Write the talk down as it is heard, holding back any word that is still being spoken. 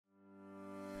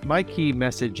My key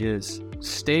message is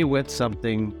stay with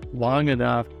something long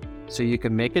enough so you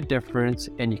can make a difference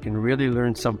and you can really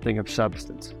learn something of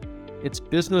substance. It's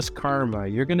business karma.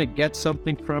 You're going to get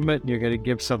something from it and you're going to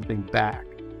give something back.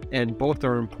 And both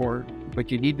are important,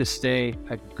 but you need to stay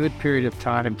a good period of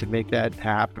time to make that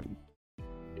happen.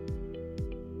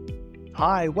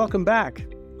 Hi, welcome back.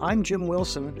 I'm Jim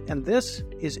Wilson, and this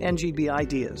is NGB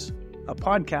Ideas, a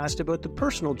podcast about the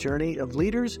personal journey of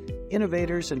leaders,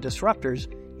 innovators, and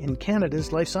disruptors in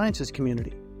Canada's life sciences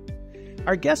community.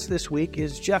 Our guest this week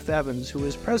is Geoff Evans, who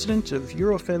is president of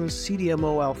Eurofins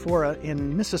CDMO Alphora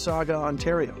in Mississauga,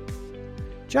 Ontario.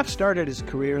 Geoff started his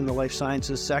career in the life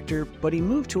sciences sector, but he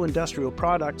moved to industrial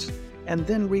products and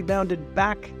then rebounded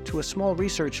back to a small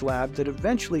research lab that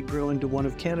eventually grew into one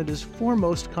of Canada's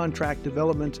foremost contract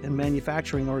development and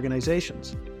manufacturing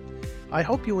organizations. I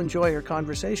hope you enjoy our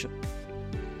conversation.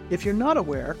 If you're not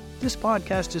aware, this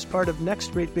podcast is part of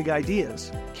Next Great Big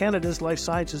Ideas, Canada's Life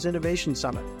Sciences Innovation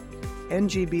Summit.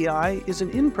 NGBI is an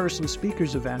in-person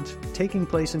speakers event taking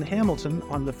place in Hamilton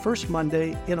on the first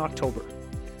Monday in October.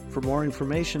 For more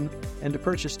information and to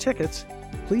purchase tickets,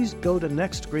 please go to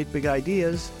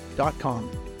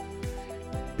nextgreatbigideas.com.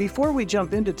 Before we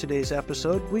jump into today's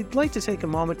episode, we'd like to take a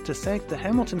moment to thank the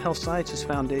Hamilton Health Sciences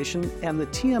Foundation and the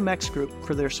TMX Group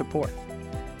for their support.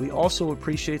 We also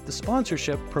appreciate the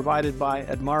sponsorship provided by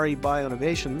Admari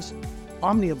Bioinnovations,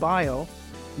 Omnia Bio,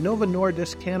 Nova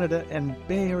Nordisk Canada, and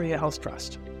Bay Area Health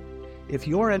Trust. If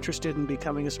you're interested in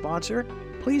becoming a sponsor,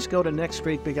 please go to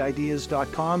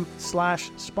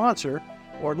nextgreatbigideas.com/sponsor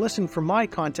or listen for my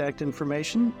contact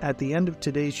information at the end of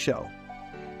today's show.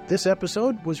 This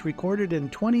episode was recorded in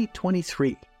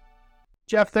 2023.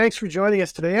 Geoff, thanks for joining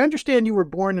us today. I understand you were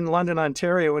born in London,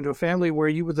 Ontario, into a family where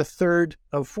you were the third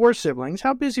of four siblings.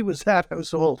 How busy was that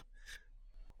household?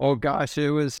 Oh gosh,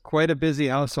 it was quite a busy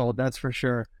household, that's for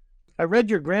sure. I read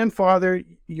your grandfather,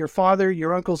 your father,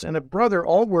 your uncles, and a brother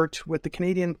all worked with the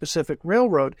Canadian Pacific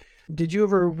Railroad. Did you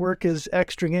ever work as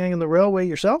extra gang in the railway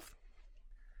yourself?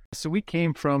 So we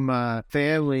came from a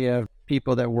family of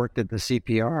people that worked at the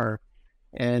CPR.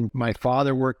 And my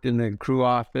father worked in the crew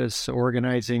office,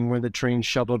 organizing when the trains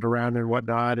shuttled around and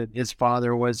whatnot. And his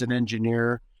father was an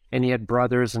engineer, and he had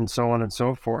brothers and so on and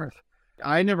so forth.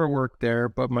 I never worked there,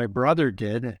 but my brother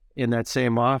did in that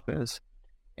same office.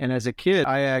 And as a kid,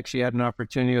 I actually had an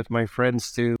opportunity with my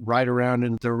friends to ride around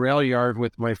in the rail yard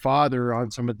with my father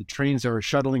on some of the trains that were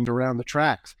shuttling around the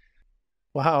tracks.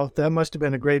 Wow, that must have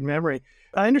been a great memory.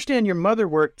 I understand your mother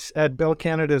worked at Bell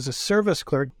Canada as a service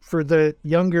clerk. For the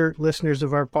younger listeners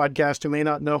of our podcast who may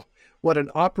not know what an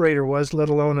operator was, let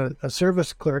alone a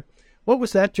service clerk, what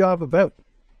was that job about?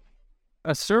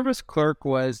 A service clerk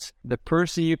was the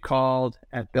person you called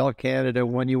at Bell Canada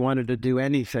when you wanted to do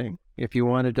anything. If you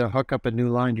wanted to hook up a new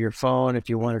line to your phone, if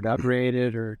you wanted to upgrade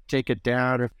it or take it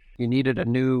down, or if you needed a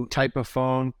new type of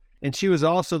phone. And she was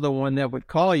also the one that would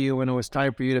call you when it was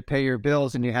time for you to pay your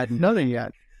bills and you hadn't done it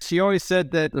yet. She always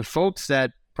said that the folks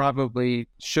that probably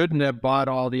shouldn't have bought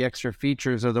all the extra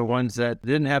features are the ones that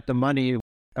didn't have the money.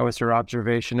 That was her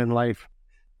observation in life.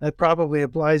 That probably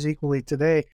applies equally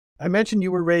today. I mentioned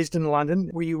you were raised in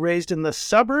London. Were you raised in the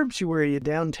suburbs? Were you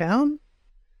downtown?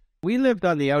 We lived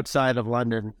on the outside of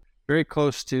London, very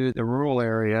close to the rural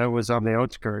area. It was on the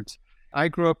outskirts. I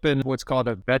grew up in what's called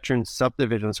a veteran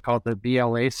subdivision. It's called the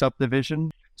BLA subdivision.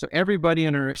 So everybody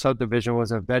in our subdivision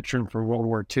was a veteran from World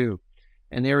War II.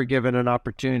 And they were given an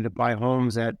opportunity to buy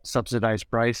homes at subsidized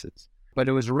prices. But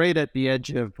it was right at the edge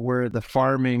of where the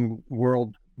farming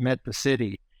world met the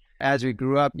city. As we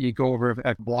grew up, you go over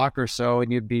a block or so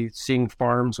and you'd be seeing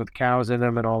farms with cows in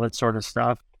them and all that sort of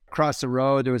stuff. Across the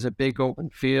road, there was a big open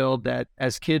field that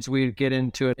as kids, we'd get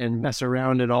into it and mess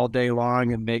around it all day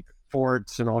long and make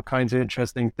forts and all kinds of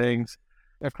interesting things.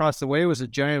 Across the way was a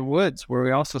giant woods where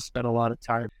we also spent a lot of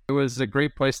time. It was a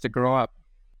great place to grow up.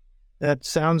 That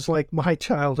sounds like my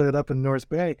childhood up in North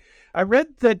Bay. I read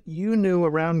that you knew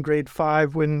around grade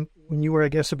 5 when you were, I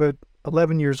guess, about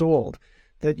 11 years old,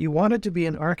 that you wanted to be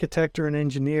an architect or an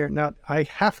engineer. Now, I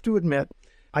have to admit,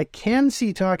 I can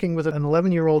see talking with an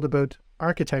 11-year-old about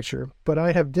architecture, but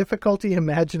I have difficulty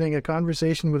imagining a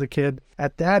conversation with a kid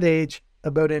at that age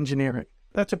about engineering.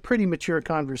 That's a pretty mature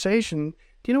conversation.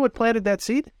 Do you know what planted that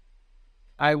seed?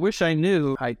 I wish I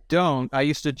knew. I don't. I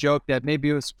used to joke that maybe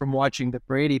it was from watching the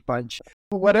Brady Bunch.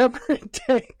 Whatever it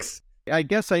takes. I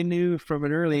guess I knew from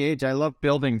an early age I love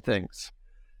building things.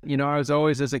 You know, as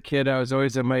a kid, I was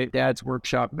always in my dad's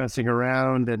workshop messing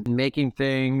around and making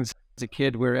things. As a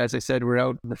kid, as I said, we're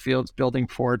out in the fields building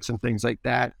forts and things like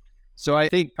that. So I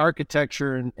think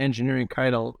architecture and engineering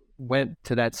kind of went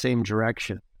to that same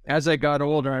direction. As I got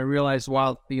older, I realized,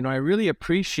 well, I really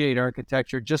appreciate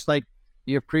architecture, just like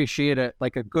you appreciate it,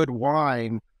 like a good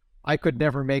wine. I could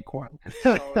never make one.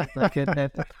 So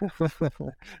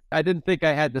I didn't think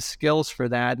I had the skills for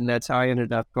that, and that's how I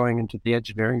ended up going into the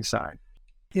engineering side.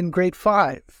 In grade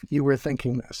 5, you were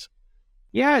thinking this.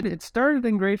 Yeah, it started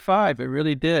in grade 5. It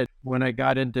really did. When I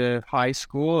got into high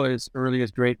school, as early as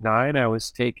grade 9, I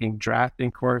was taking drafting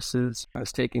courses. I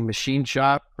was taking machine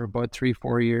shop for about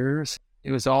 3-4 years.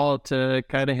 It was all to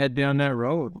kind of head down that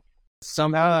road.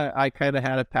 Somehow I kind of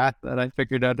had a path that I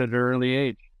figured out at an early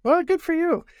age. Well, good for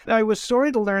you. I was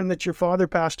sorry to learn that your father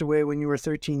passed away when you were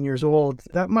 13 years old.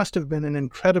 That must have been an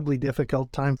incredibly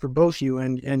difficult time for both you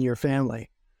and your family.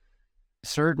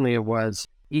 Certainly it was.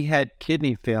 He had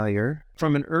kidney failure.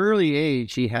 From an early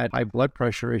age, he had high blood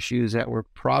pressure issues that were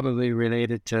probably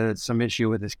related to some issue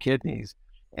with his kidneys.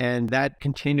 And that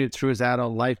continued through his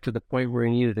adult life to the point where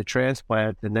he needed a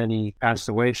transplant, and then he passed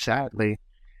away, sadly.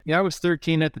 I was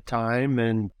 13 at the time,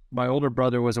 and my older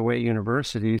brother was away at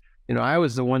university. I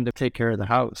was the one to take care of the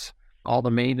house, all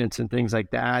the maintenance and things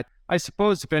like that. I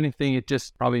suppose, if anything, it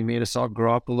just probably made us all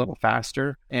grow up a little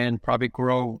faster and probably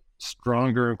grow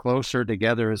stronger and closer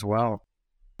together as well.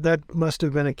 That must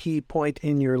have been a key point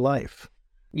in your life.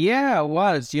 Yeah, it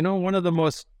was. One of the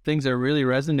most things that really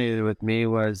resonated with me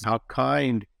was how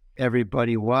kind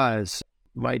everybody was.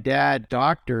 My dad,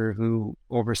 doctor, who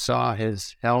oversaw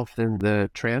his health in the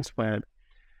transplant,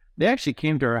 they actually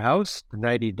came to our house the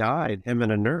night he died, him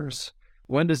and a nurse.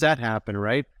 When does that happen,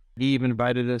 right? He even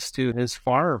invited us to his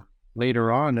farm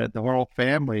later on, at the whole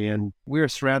family, and we were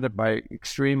surrounded by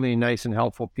extremely nice and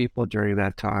helpful people during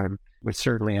that time, which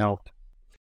certainly helped.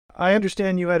 I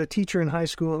understand you had a teacher in high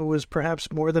school who was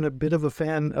perhaps more than a bit of a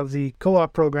fan of the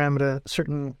co-op program at a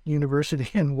certain university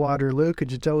in Waterloo.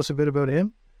 Could you tell us a bit about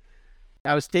him?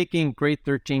 I was taking grade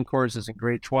 13 courses in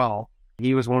grade 12.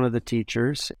 He was one of the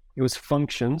teachers. It was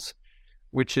functions,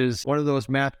 which is one of those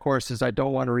math courses I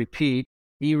don't want to repeat.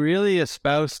 He really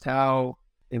espoused how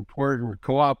important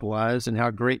co-op was and how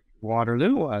great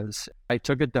Waterloo was. I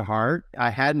took it to heart. I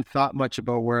hadn't thought much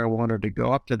about where I wanted to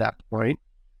go up to that point.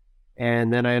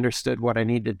 And then I understood what I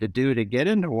needed to do to get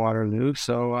into Waterloo.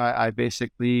 So I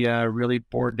basically really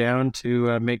bored down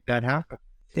to make that happen.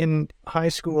 In high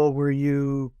school, were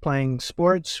you playing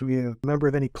sports? Were you a member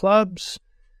of any clubs?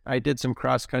 I did some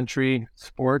cross-country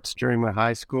sports during my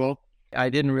high school. I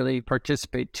didn't really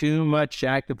participate too much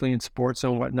actively in sports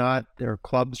and whatnot. There were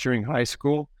clubs during high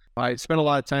school. I spent a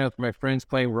lot of time with my friends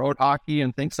playing road hockey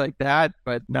and things like that,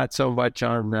 but not so much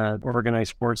on the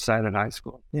organized sports side in high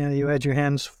school. Yeah, you had your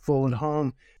hands full at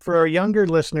home. For our younger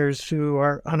listeners who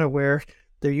are unaware,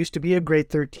 there used to be a grade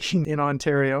 13 in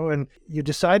Ontario, and you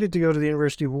decided to go to the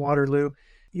University of Waterloo.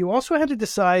 You also had to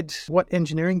decide what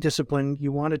engineering discipline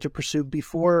you wanted to pursue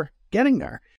before getting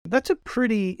there. That's a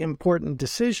pretty important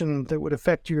decision that would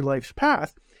affect your life's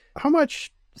path. How much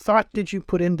thought did you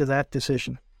put into that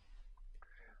decision?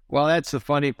 Well, that's the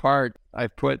funny part. I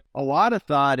put a lot of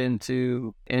thought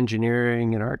into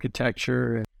engineering and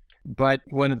architecture, but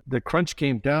when the crunch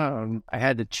came down, I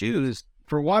had to choose.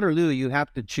 For Waterloo, you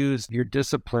have to choose your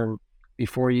discipline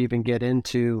before you even get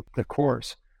into the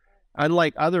course.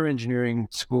 Unlike other engineering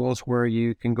schools where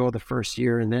you can go the first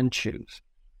year and then choose.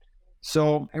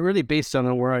 So I really based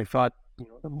on where I thought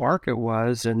the market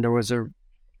was, and there was a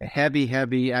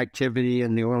heavy activity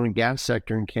in the oil and gas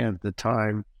sector in Canada at the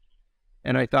time.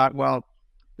 And I thought, well,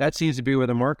 that seems to be where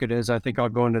the market is. I think I'll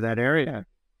go into that area.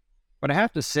 But I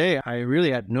have to say, I really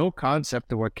had no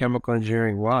concept of what chemical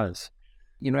engineering was.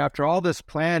 After all this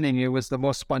planning, it was the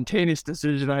most spontaneous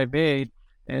decision I made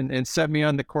and set me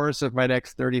on the course of my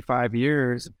next 35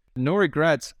 years. No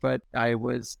regrets, but I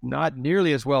was not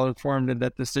nearly as well informed in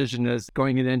that decision as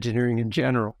going into engineering in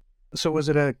general. So was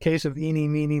it a case of eeny,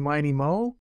 meeny, miny,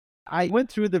 moe? I went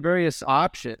through the various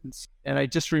options, and I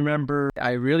just remember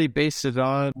I really based it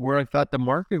on where I thought the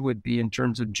market would be in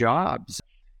terms of jobs.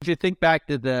 If you think back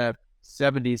to the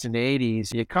 70s and 80s,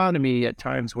 the economy at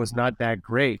times was not that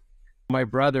great. My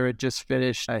brother had just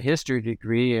finished a history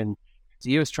degree, and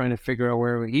he was trying to figure out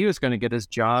where he was going to get his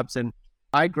jobs. And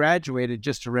I graduated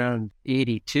just around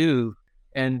 82,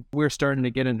 and we're starting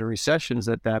to get into recessions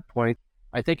at that point.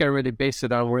 I think I really based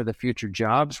it on where the future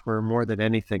jobs were more than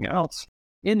anything else.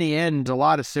 In the end, a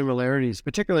lot of similarities,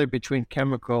 particularly between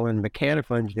chemical and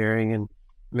mechanical engineering. And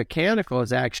mechanical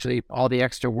is actually all the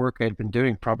extra work I'd been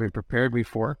doing probably prepared me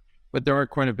for, but there are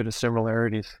quite a bit of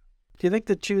similarities. Do you think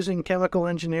that choosing chemical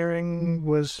engineering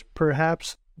was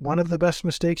perhaps one of the best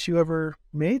mistakes you ever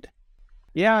made?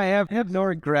 Yeah, I have no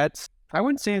regrets. I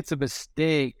wouldn't say it's a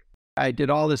mistake. I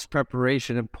did all this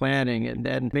preparation and planning and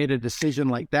then made a decision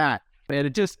like that. And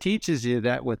it just teaches you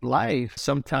that with life,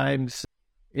 sometimes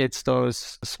it's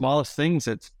those smallest things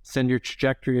that send your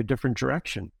trajectory a different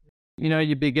direction.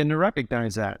 You begin to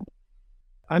recognize that.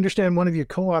 I understand one of your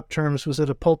co-op terms was at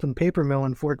a pulp and paper mill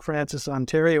in Fort Francis,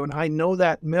 Ontario. And I know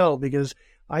that mill because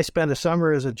I spent a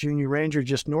summer as a junior ranger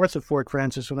just north of Fort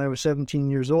Francis when I was 17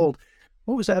 years old.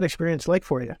 What was that experience like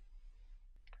for you?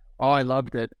 Oh, I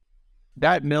loved it.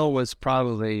 That mill was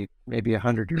probably maybe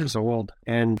 100 years old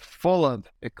and full of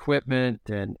equipment,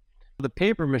 and the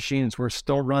paper machines were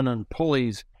still run on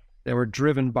pulleys that were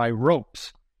driven by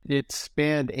ropes. It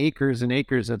spanned acres and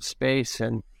acres of space,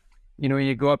 and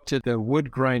you go up to the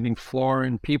wood grinding floor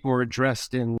and people were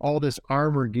dressed in all this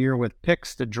armor gear with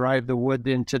picks to drive the wood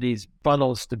into these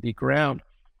funnels to be ground.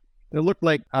 It looked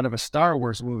like out of a Star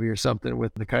Wars movie or something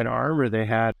with the kind of armor they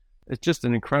had. It's just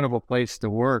an incredible place to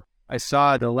work. I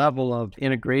saw the level of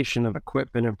integration of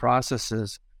equipment and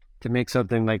processes to make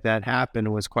something like that happen.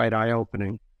 It was quite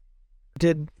eye-opening.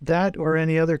 Did that or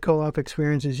any other co-op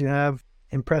experiences you have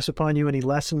impress upon you any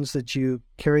lessons that you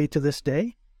carry to this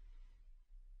day?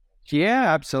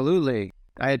 Yeah, absolutely.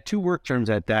 I had 2 work terms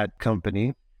at that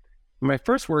company. My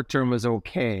first work term was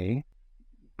okay,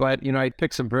 but, I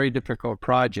picked some very difficult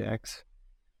projects.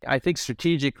 I think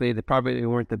strategically, they probably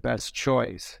weren't the best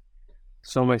choice.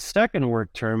 So my second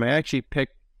work term, I actually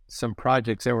picked some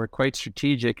projects that were quite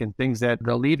strategic and things that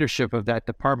the leadership of that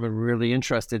department were really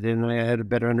interested in, and I had a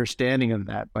better understanding of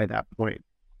that by that point.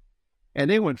 And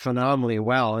they went phenomenally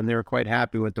well, and they were quite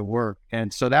happy with the work.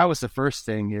 And so that was the first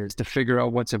thing, is to figure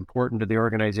out what's important to the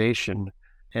organization.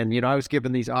 And, I was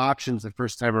given these options the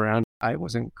first time around. I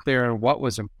wasn't clear on what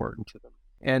was important to them.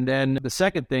 And then the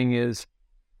second thing is,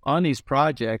 on these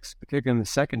projects, particularly in the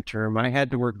second term, I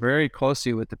had to work very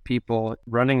closely with the people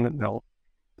running the mill.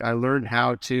 I learned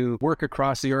how to work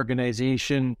across the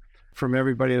organization, from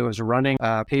everybody that was running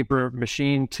a paper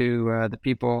machine to the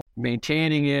people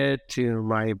maintaining it, to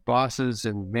my bosses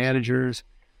and managers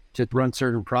to run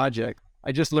certain projects.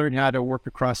 I just learned how to work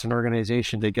across an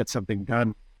organization to get something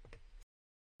done.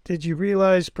 Did you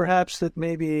realize perhaps that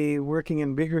maybe working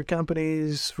in bigger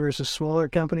companies versus smaller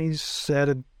companies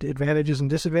had advantages and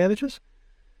disadvantages?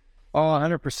 Oh,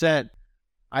 100%.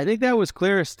 I think that was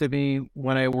clearest to me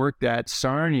when I worked at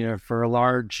Sarnia for a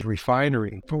large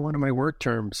refinery for one of my work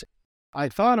terms. I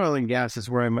thought oil and gas is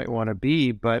where I might want to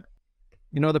be, but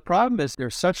the problem is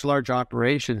there's such large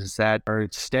operations that are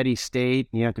steady state,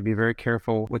 and you have to be very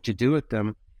careful what you do with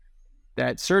them.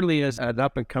 That certainly as an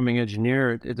up-and-coming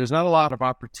engineer, there's not a lot of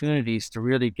opportunities to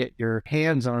really get your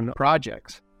hands on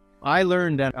projects. I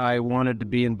learned that I wanted to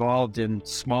be involved in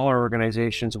smaller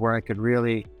organizations where I could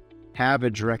really have a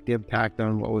direct impact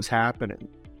on what was happening.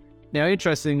 Now,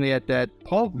 interestingly, at that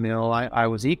pulp mill, I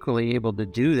was equally able to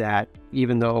do that,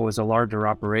 even though it was a larger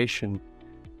operation.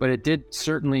 But it did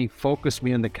certainly focus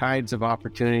me on the kinds of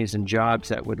opportunities and jobs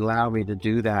that would allow me to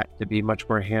do that, to be much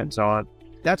more hands-on.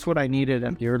 That's what I needed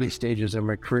at the early stages of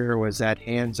my career, was that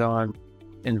hands-on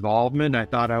involvement. I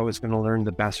thought I was going to learn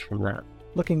the best from that.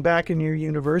 Looking back in your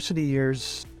university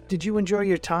years, did you enjoy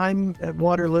your time at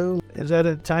Waterloo? Is that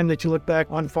a time that you look back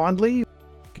on fondly?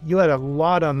 You had a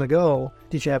lot on the go.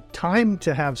 Did you have time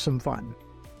to have some fun?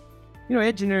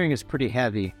 Engineering is pretty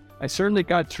heavy. I certainly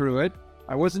got through it.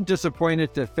 I wasn't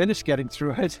disappointed to finish getting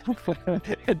through it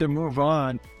and to move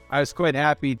on. I was quite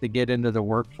happy to get into the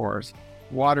workforce.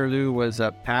 Waterloo was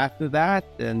a path to that,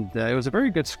 and it was a very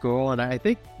good school. And I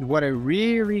think what I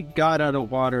really got out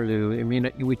of Waterloo,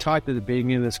 we talked at the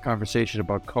beginning of this conversation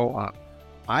about co-op.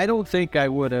 I don't think I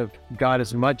would have got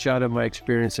as much out of my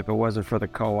experience if it wasn't for the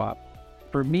co-op.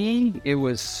 For me, it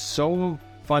was so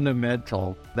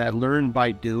fundamental, that learn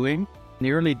by doing. In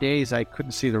the early days, I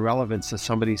couldn't see the relevance of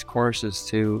some of these courses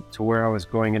to where I was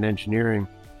going in engineering.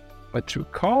 But through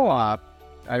co-op,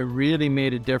 I really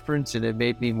made a difference, and it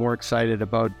made me more excited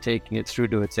about taking it through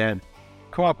to its end.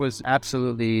 Co-op was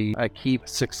absolutely a key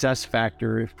success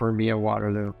factor for me at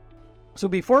Waterloo. So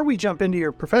before we jump into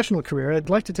your professional career, I'd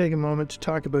like to take a moment to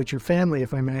talk about your family,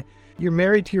 if I may. You're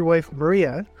married to your wife,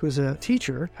 Maria, who's a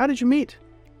teacher. How did you meet?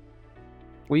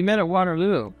 We met at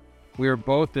Waterloo. We were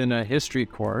both in a history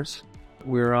course.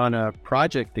 We were on a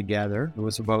project together. It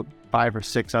was about 5 or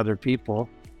 6 other people.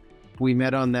 We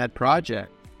met on that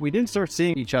project. We didn't start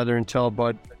seeing each other until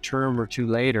about a term or 2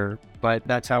 later, but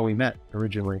that's how we met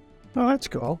originally. Oh, that's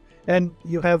cool. And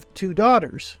you have 2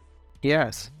 daughters.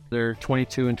 Yes. They're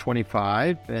 22 and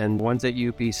 25, and one's at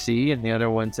UBC and the other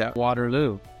one's at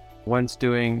Waterloo. One's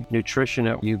doing nutrition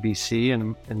at UBC,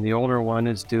 and the older one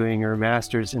is doing her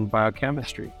master's in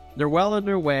biochemistry. They're well on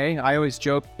their way. I always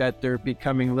joke that they're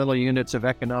becoming little units of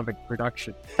economic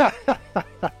production.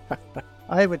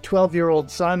 I have a 12-year-old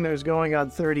son who's going on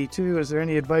 32. Is there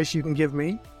any advice you can give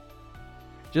me?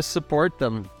 Just support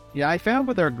them. Yeah, I found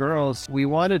with our girls, we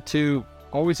wanted to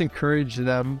always encourage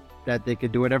them that they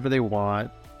could do whatever they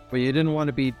want, but you didn't want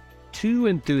to be too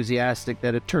enthusiastic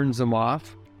that it turns them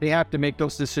off. They have to make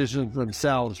those decisions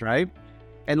themselves, right?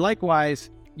 And likewise,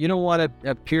 you don't want to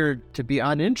appear to be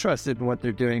uninterested in what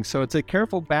they're doing. So it's a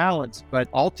careful balance, but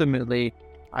ultimately,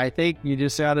 I think you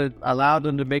just got to allow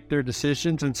them to make their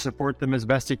decisions and support them as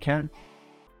best you can.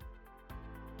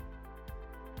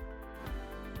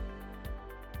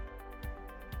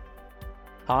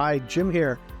 Hi, Jim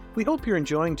here. We hope you're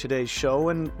enjoying today's show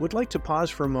and would like to pause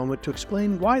for a moment to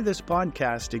explain why this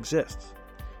podcast exists.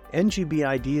 NGB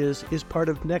Ideas is part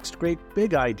of Next Great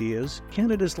Big Ideas,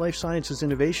 Canada's Life Sciences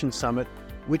Innovation Summit,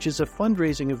 which is a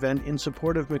fundraising event in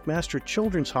support of McMaster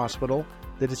Children's Hospital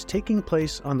that is taking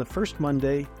place on the first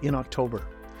Monday in October.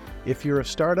 If you're a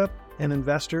startup, an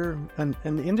investor, an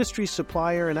industry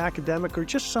supplier, an academic, or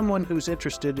just someone who's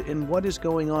interested in what is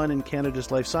going on in Canada's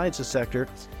life sciences sector,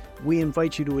 we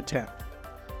invite you to attend.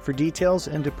 For details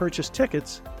and to purchase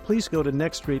tickets, please go to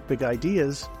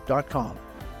nextgreatbigideas.com.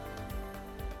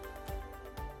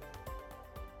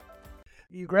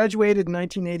 You graduated in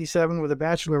 1987 with a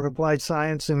Bachelor of Applied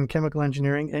Science in Chemical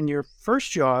Engineering, and your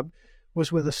first job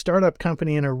was with a startup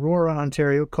company in Aurora,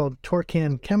 Ontario called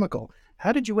Torcan Chemical.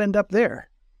 How did you end up there?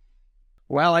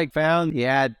 Well, I found the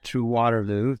ad through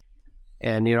Waterloo,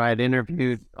 and, I had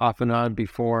interviewed off and on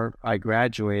before I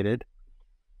graduated,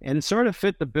 and it sort of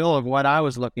fit the bill of what I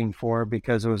was looking for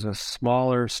because it was a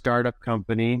smaller startup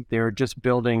company. They were just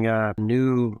building a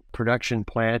new production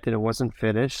plant, and it wasn't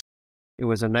finished. It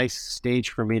was a nice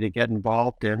stage for me to get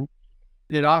involved in.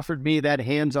 It offered me that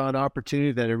hands-on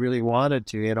opportunity that I really wanted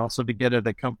to, and also to get at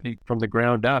the company from the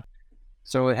ground up.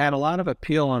 So it had a lot of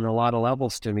appeal on a lot of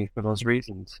levels to me for those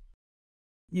reasons.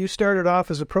 You started off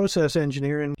as a process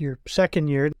engineer in your second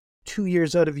year, 2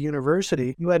 years out of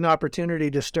university. You had an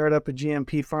opportunity to start up a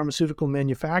GMP pharmaceutical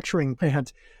manufacturing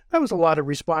plant. That was a lot of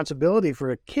responsibility for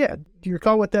a kid. Do you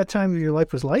recall what that time of your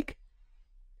life was like?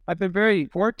 I've been very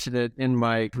fortunate in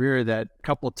my career that a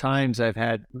couple of times I've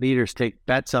had leaders take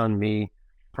bets on me,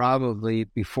 probably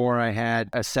before I had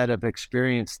a set of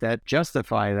experience that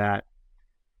justify that.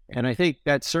 And I think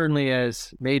that certainly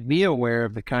has made me aware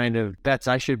of the kind of bets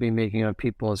I should be making on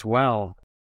people as well,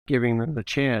 giving them the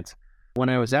chance. When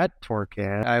I was at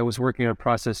Torcan, I was working on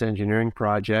process engineering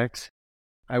projects.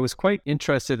 I was quite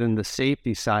interested in the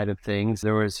safety side of things.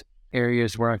 There was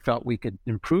areas where I felt we could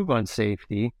improve on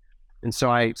safety. And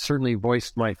so I certainly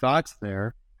voiced my thoughts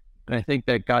there. And I think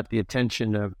that got the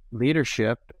attention of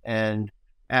leadership. And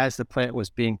as the plant was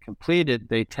being completed,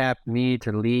 they tapped me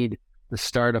to lead the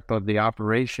startup of the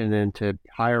operation and to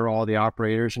hire all the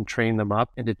operators and train them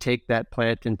up and to take that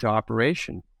plant into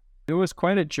operation. It was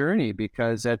quite a journey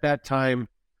because at that time,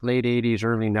 late 80s,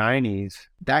 early 90s,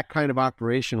 that kind of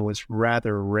operation was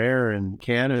rather rare in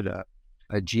Canada,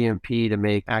 a GMP to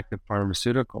make active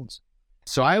pharmaceuticals.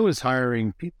 So I was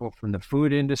hiring people from the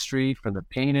food industry, from the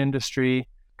paint industry,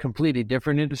 completely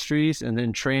different industries, and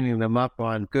then training them up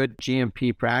on good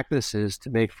GMP practices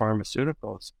to make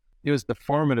pharmaceuticals. It was the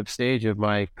formative stage of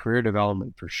my career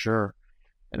development for sure.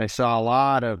 And I saw a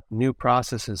lot of new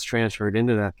processes transferred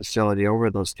into that facility over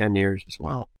those 10 years as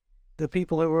well. The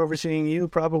people that were overseeing you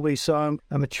probably saw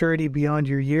a maturity beyond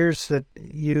your years that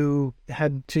you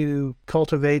had to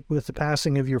cultivate with the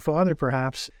passing of your father,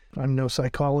 perhaps. I'm no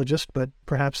psychologist, but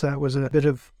perhaps that was a bit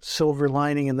of silver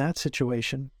lining in that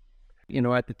situation.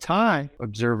 At the time,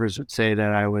 observers would say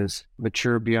that I was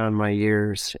mature beyond my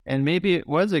years. And maybe it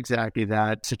was exactly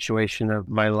that situation of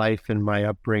my life and my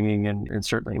upbringing and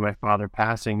certainly my father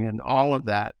passing and all of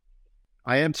that.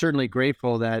 I am certainly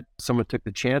grateful that someone took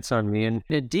the chance on me. And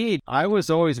indeed, I was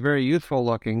always very youthful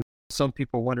looking. Some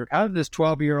people wondered, how did this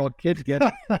 12-year-old kid get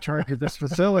in charge of this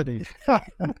facility?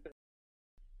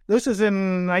 This is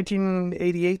in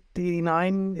 1988,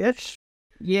 89-ish?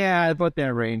 Yeah, about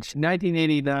that range.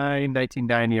 1989,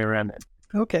 1990, around that.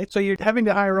 Okay, so you're having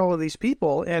to hire all of these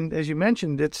people. And as you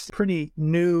mentioned, it's a pretty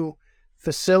new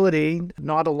facility,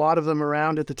 not a lot of them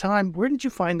around at the time. Where did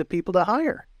you find the people to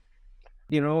hire?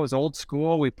 It was old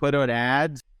school. We put out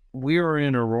ads. We were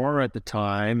in Aurora at the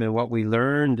time, and what we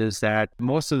learned is that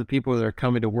most of the people that are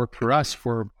coming to work for us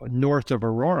were north of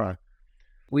Aurora.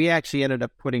 We actually ended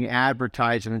up putting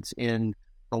advertisements in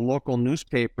the local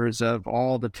newspapers of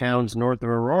all the towns north of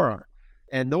Aurora.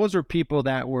 And those are people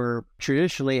that were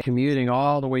traditionally commuting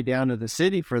all the way down to the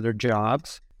city for their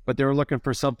jobs, but they were looking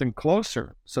for something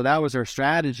closer. So that was our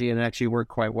strategy, and it actually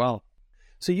worked quite well.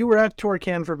 So you were at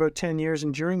Torcan for about 10 years,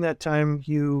 and during that time,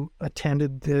 you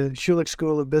attended the Schulich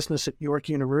School of Business at York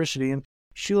University. And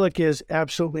Schulich is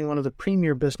absolutely one of the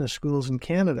premier business schools in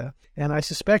Canada, and I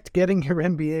suspect getting your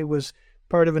MBA was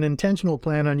part of an intentional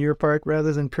plan on your part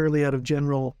rather than purely out of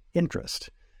general interest.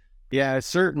 Yeah,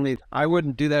 certainly. I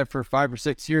wouldn't do that for 5 or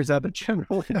 6 years out of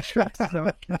general interest.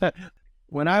 So,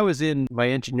 when I was in my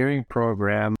engineering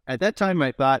program, at that time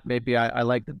I thought maybe I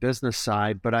liked the business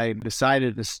side, but I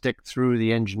decided to stick through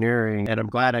the engineering, and I'm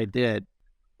glad I did.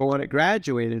 But when I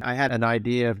graduated, I had an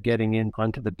idea of getting in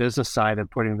onto the business side and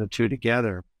putting the two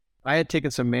together. I had taken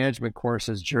some management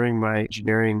courses during my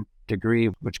engineering degree,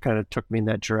 which kind of took me in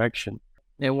that direction.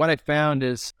 And what I found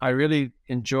is I really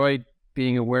enjoyed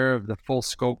being aware of the full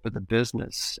scope of the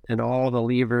business and all the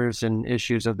levers and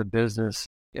issues of the business.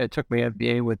 I took my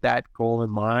MBA with that goal in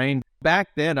mind. Back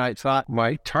then, I thought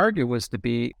my target was to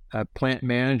be a plant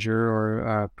manager or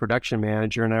a production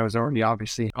manager, and I was already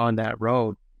obviously on that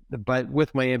road. But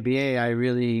with my MBA, I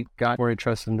really got more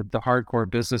interested in the hardcore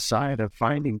business side of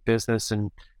finding business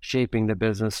and shaping the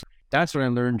business. That's what I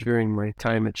learned during my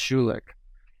time at Schulich.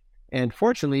 And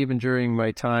fortunately, even during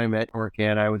my time at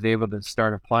Orcan, I was able to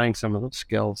start applying some of those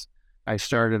skills. I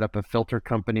started up a filter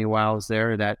company while I was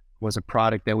there that was a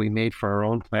product that we made for our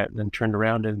own plant and then turned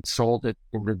around and sold it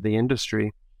into the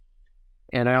industry.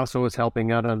 And I also was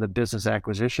helping out on the business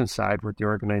acquisition side with the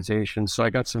organization. So I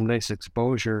got some nice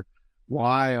exposure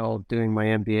while doing my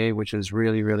MBA, which is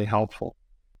really, really helpful.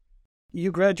 You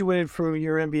graduated from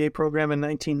your MBA program in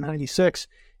 1996,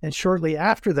 and shortly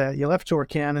after that, you left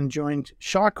Orcan and joined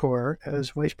Shawcor as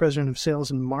Vice President of Sales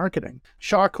and Marketing.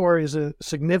 Shawcor is a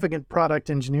significant product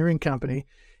engineering company,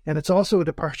 and it's also a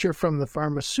departure from the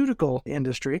pharmaceutical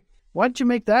industry. Why did you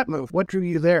make that move? What drew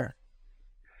you there?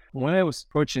 When I was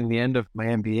approaching the end of my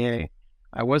MBA,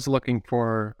 I was looking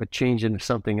for a change into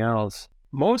something else.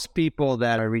 Most people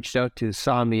that I reached out to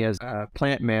saw me as a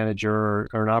plant manager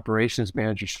or an operations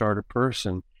manager sort of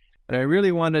person. But I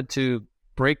really wanted to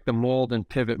break the mold and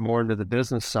pivot more into the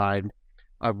business side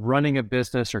of running a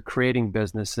business or creating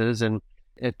businesses. And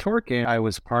at Torcan, I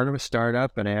was part of a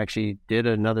startup, and I actually did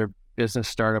another business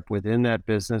startup within that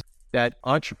business. That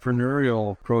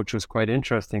entrepreneurial approach was quite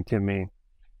interesting to me.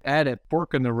 I had a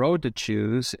fork in the road to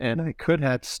choose, and I could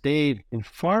have stayed in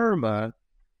pharma,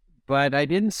 but I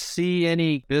didn't see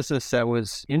any business that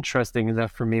was interesting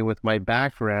enough for me with my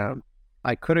background.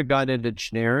 I could have got into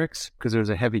generics because there was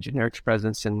a heavy generics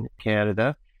presence in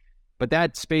Canada, but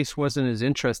that space wasn't as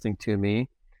interesting to me.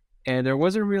 And there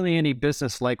wasn't really any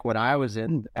business like what I was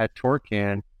in at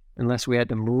Torcan unless we had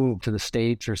to move to the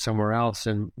States or somewhere else.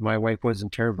 And my wife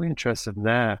wasn't terribly interested in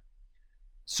that.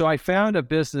 So I found a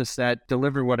business that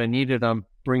delivered what I needed on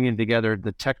bringing together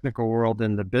the technical world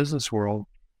and the business world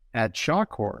at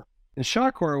Shawcor. And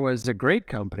Shawcor was a great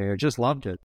company. I just loved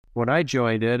it. When I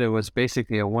joined it, it was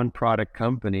basically a one-product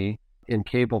company in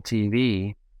cable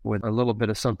TV with a little bit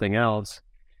of something else.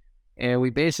 And we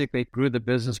basically grew the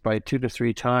business by 2 to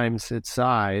 3 times its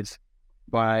size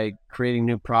by creating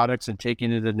new products and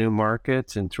taking it to new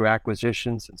markets and through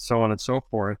acquisitions and so on and so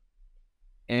forth.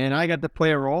 And I got to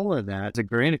play a role in that. It's a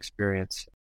great experience.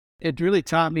 It really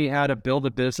taught me how to build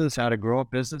a business, how to grow a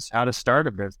business, how to start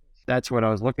a business. That's what I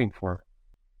was looking for.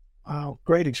 Wow,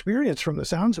 great experience from the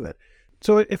sounds of it.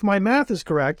 So if my math is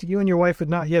correct, you and your wife had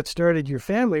not yet started your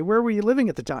family. Where were you living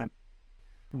at the time?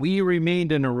 We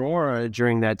remained in Aurora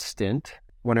during that stint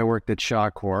when I worked at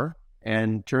Shawcor.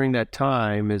 And during that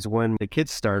time is when the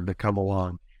kids started to come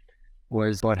along.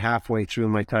 Was about halfway through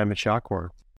my time at Shawcor.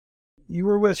 You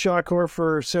were with Shawcor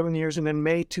for 7 years, and in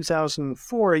May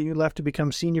 2004, you left to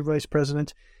become Senior Vice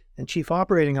President and Chief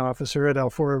Operating Officer at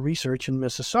Alphora Research in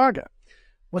Mississauga.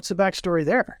 What's the backstory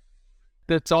there?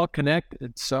 It's all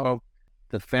connected. So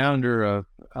the founder of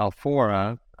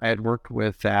Alphora, I had worked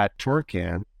with at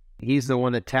Torcan. He's the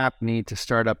one that tapped me to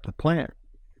start up the plant.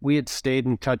 We had stayed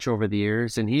in touch over the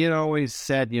years, and he had always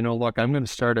said, look, I'm going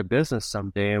to start a business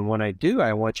someday, and when I do,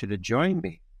 I want you to join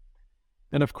me.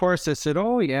 And of course, I said,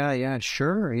 oh, yeah,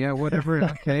 sure, yeah, whatever,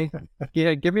 okay.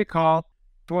 Yeah, give me a call.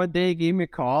 One day, he gave me a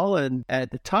call, and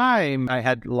at the time, I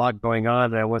had a lot going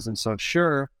on, and I wasn't so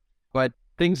sure, but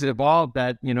things evolved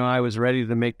that, I was ready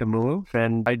to make the move,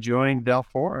 and I joined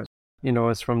Alphora.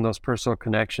 It's from those personal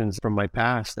connections from my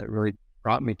past that really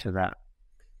brought me to that.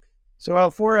 So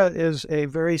Alphora is a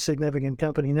very significant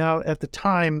company. Now, at the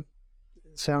time,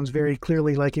 it sounds very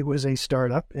clearly like it was a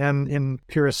startup, and in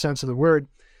purest sense of the word.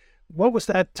 What was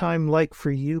that time like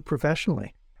for you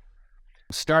professionally?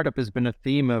 Startup has been a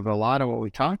theme of a lot of what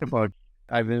we talked about.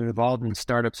 I've been involved in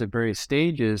startups at various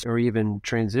stages or even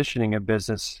transitioning a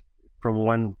business from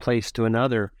one place to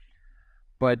another.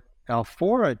 But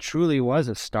Alphora truly was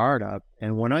a startup.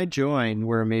 And when I joined,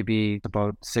 we're maybe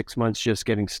about 6 months just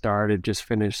getting started, just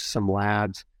finished some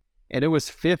labs. And it was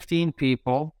 15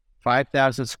 people,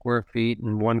 5,000 square feet,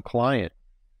 and one client.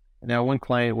 And now one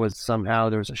client was somehow,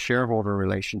 there was a shareholder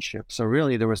relationship. So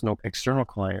really there was no external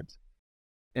clients.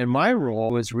 And my role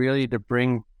was really to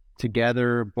bring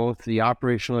together both the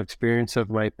operational experience of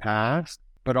my past,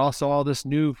 but also all this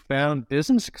newfound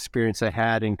business experience I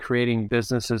had in creating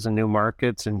businesses in new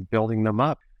markets and building them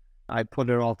up. I put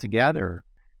it all together.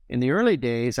 In the early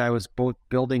days, I was both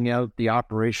building out the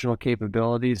operational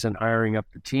capabilities and hiring up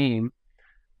the team.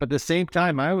 But at the same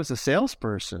time, I was a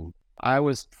salesperson. I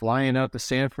was flying out to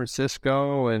San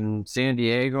Francisco and San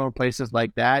Diego and places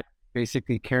like that,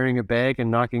 basically carrying a bag and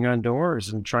knocking on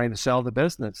doors and trying to sell the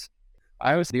business.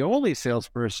 I was the only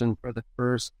salesperson for the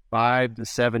first 5 to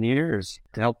 7 years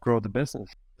to help grow the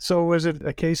business. So was it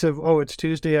a case of, it's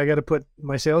Tuesday, I got to put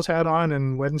my sales hat on,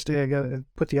 and Wednesday I got to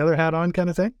put the other hat on kind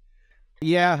of thing?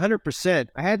 Yeah, 100%.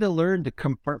 I had to learn to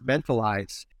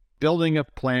compartmentalize. Building a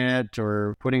plant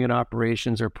or putting in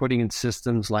operations or putting in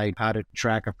systems like how to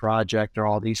track a project or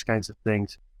all these kinds of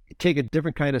things. It take a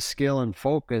different kind of skill and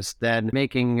focus than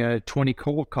making 20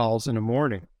 cold calls in a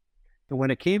morning. And when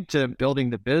it came to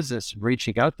building the business,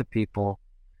 reaching out to people,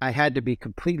 I had to be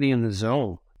completely in the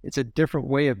zone. It's a different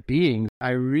way of being.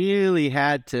 I really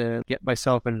had to get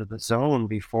myself into the zone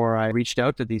before I reached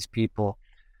out to these people.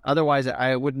 Otherwise,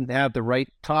 I wouldn't have the right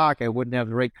talk. I wouldn't have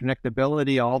the right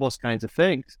connectability, all those kinds of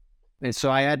things. And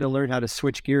so I had to learn how to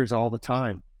switch gears all the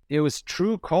time. It was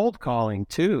true cold calling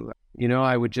too.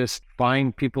 I would just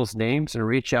find people's names and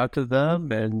reach out to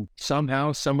them. And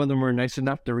somehow some of them were nice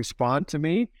enough to respond to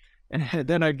me. And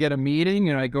then I'd get a meeting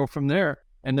and I'd go from there.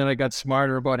 And then I got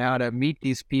smarter about how to meet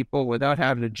these people without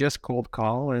having to just cold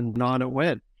call, and on it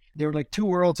went. They were like two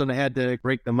worlds and I had to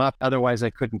break them up. Otherwise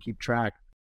I couldn't keep track.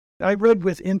 I read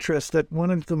with interest that one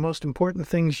of the most important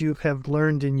things you have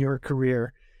learned in your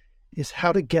career is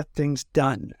how to get things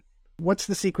done. What's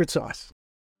the secret sauce?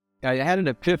 I had an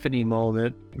epiphany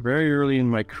moment very early in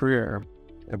my career,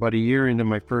 about a year into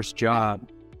my first job.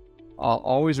 I'll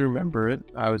always remember it.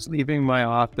 I was leaving my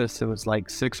office. It was like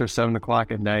 6 or 7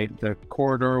 o'clock at night. The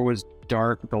corridor was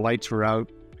dark. The lights were out.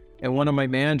 And one of my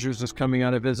managers was coming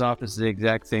out of his office at the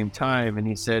exact same time. And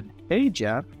he said, "Hey,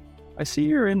 Geoff, I see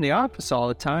you're in the office all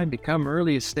the time. You come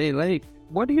early, you stay late.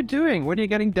 What are you doing? What are you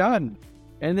getting done?"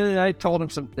 And then I told him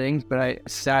some things, but I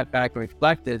sat back and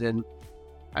reflected, and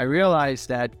I realized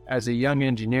that as a young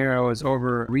engineer, I was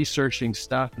over-researching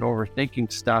stuff and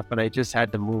overthinking stuff, and I just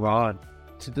had to move on.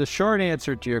 So the short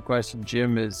answer to your question,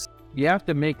 Jim, is you have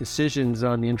to make decisions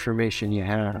on the information you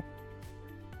have.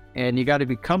 And you got to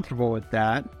be comfortable with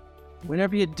that.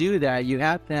 Whenever you do that, you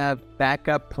have to have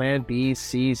backup plan Bs,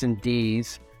 Cs, and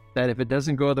Ds, that if it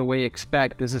doesn't go the way you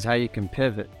expect, this is how you can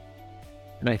pivot.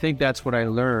 And I think that's what I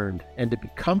learned. And to be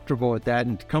comfortable with that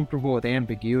and comfortable with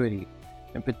ambiguity.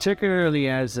 And particularly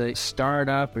as a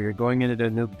startup or you're going into a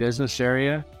new business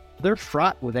area, they're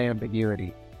fraught with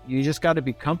ambiguity. You just got to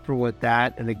be comfortable with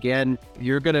that. And again,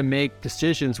 you're going to make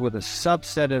decisions with a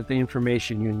subset of the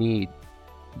information you need.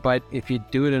 But if you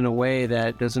do it in a way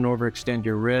that doesn't overextend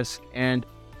your risk, and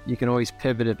you can always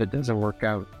pivot if it doesn't work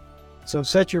out. So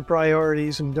set your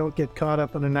priorities and don't get caught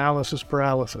up in analysis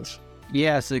paralysis.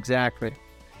 Yes, exactly.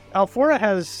 Alfora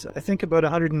has, I think, about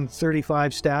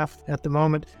 135 staff at the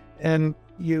moment, and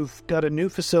you've got a new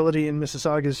facility in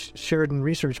Mississauga's Sheridan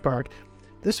Research Park.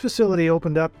 This facility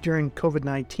opened up during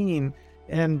COVID-19,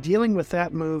 and dealing with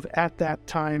that move at that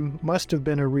time must have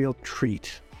been a real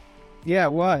treat. Yeah,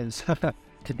 it was.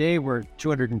 Today we're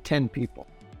 210 people.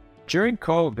 During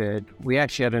COVID, we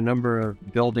actually had a number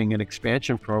of building and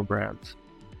expansion programs.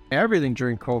 Everything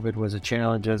during COVID was a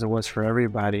challenge, as it was for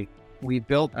everybody. We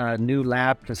built a new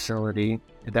lab facility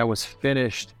that was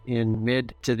finished in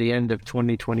mid to the end of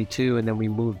 2022, and then we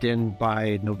moved in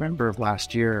by November of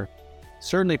last year.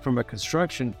 Certainly from a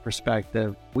construction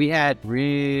perspective, we had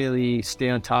really stay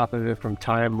on top of it from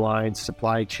timelines,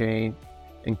 supply chain,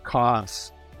 and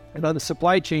costs. And on the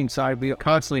supply chain side, we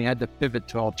constantly had to pivot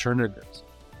to alternatives.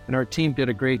 And our team did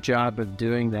a great job of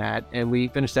doing that. And we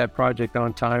finished that project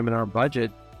on time and our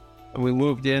budget. And we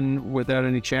moved in without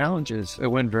any challenges. It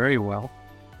went very well.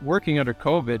 Working under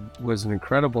COVID was an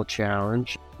incredible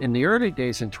challenge. In the early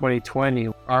days in 2020,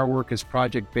 our work is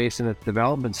project-based in its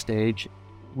development stage.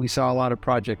 We saw a lot of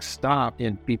projects stop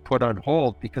and be put on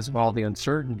hold because of all the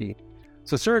uncertainty.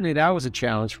 So certainly that was a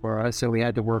challenge for us, and we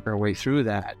had to work our way through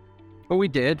that. But we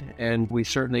did, and we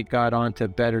certainly got on to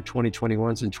better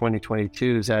 2021s and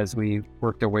 2022s as we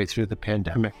worked our way through the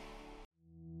pandemic.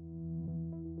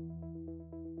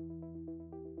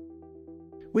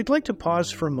 We'd like to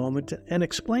pause for a moment and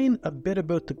explain a bit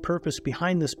about the purpose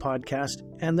behind this podcast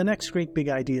and the next Great Big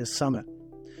Ideas Summit.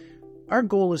 Our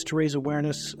goal is to raise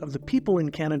awareness of the people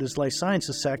in Canada's life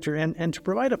sciences sector and to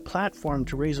provide a platform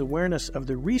to raise awareness of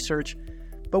the research,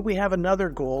 but we have another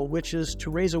goal, which is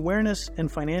to raise awareness and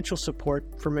financial support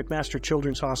for McMaster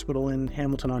Children's Hospital in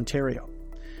Hamilton, Ontario.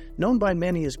 Known by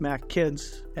many as Mac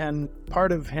Kids and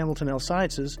part of Hamilton Health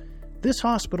Sciences, this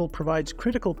hospital provides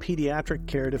critical pediatric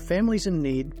care to families in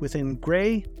need within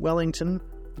Grey, Wellington,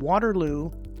 Waterloo,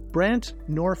 Brant,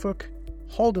 Norfolk,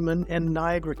 Haldimand, and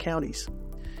Niagara counties.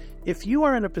 If you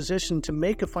are in a position to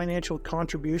make a financial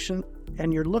contribution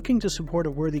and you're looking to support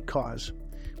a worthy cause,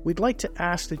 we'd like to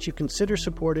ask that you consider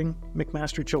supporting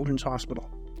McMaster Children's Hospital.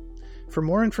 For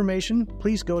more information,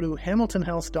 please go to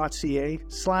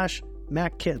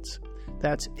hamiltonhealth.ca/MacKids.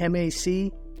 That's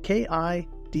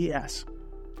MACKIDS.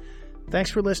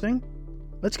 Thanks for listening.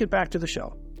 Let's get back to the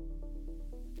show.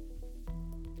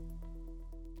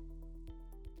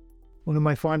 One of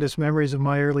my fondest memories of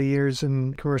my early years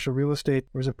in commercial real estate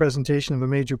was a presentation of a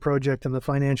major project in the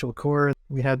financial core.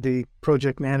 We had the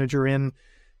project manager in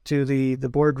to the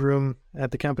boardroom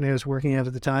at the company I was working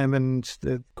at the time, and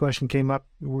the question came up,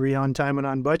 were we on time and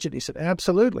on budget? He said,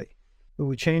 absolutely.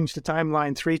 We changed the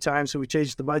timeline 3 times, so we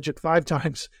changed the budget 5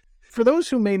 times. For those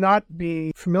who may not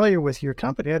be familiar with your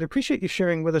company, I'd appreciate you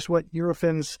sharing with us what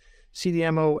Eurofins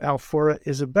CDMO Alphora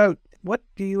is about. What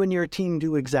do you and your team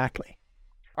do exactly?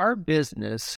 Our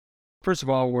business, first of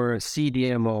all, we're a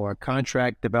CDMO, a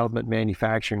contract development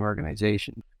manufacturing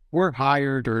organization. We're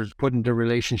hired or put into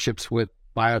relationships with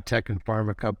biotech and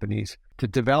pharma companies to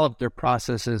develop their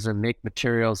processes and make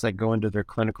materials that go into their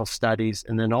clinical studies.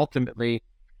 And then ultimately,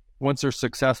 once they're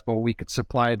successful, we could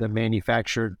supply the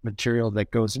manufactured material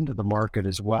that goes into the market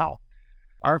as well.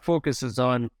 Our focus is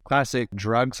on classic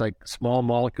drugs, like small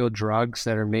molecule drugs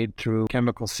that are made through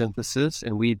chemical synthesis,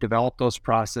 and we develop those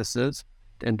processes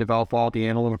and develop all the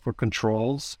analytical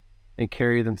controls and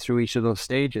carry them through each of those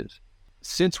stages.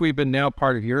 Since we've been now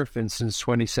part of Eurofins since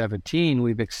 2017,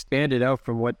 we've expanded out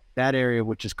from what that area,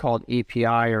 which is called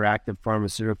API or active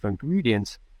pharmaceutical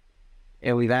ingredients,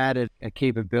 and we've added a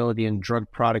capability in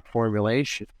drug product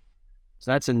formulation.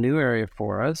 So that's a new area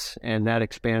for us, and that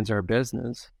expands our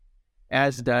business,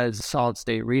 as does solid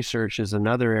state research is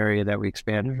another area that we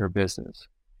expanded our business.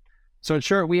 So in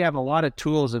short, we have a lot of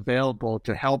tools available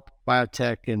to help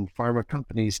biotech and pharma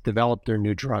companies develop their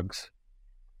new drugs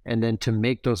and then to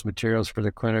make those materials for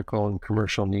the clinical and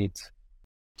commercial needs.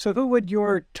 So who would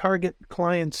your target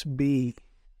clients be?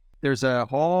 There's a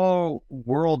whole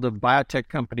world of biotech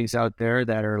companies out there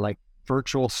that are like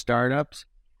virtual startups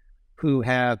who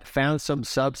have found some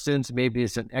substance, maybe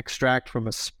it's an extract from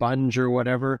a sponge or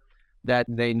whatever, that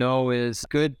they know is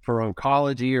good for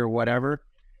oncology or whatever.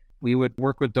 We would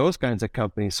work with those kinds of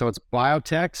companies. So it's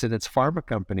biotechs and it's pharma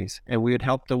companies, and we would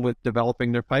help them with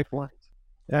developing their pipelines.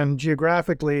 And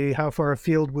geographically, how far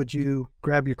afield would you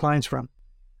grab your clients from?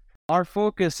 Our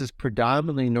focus is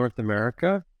predominantly North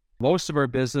America. Most of our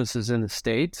business is in the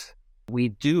States. We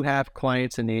do have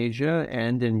clients in Asia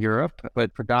and in Europe,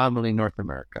 but predominantly North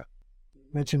America. You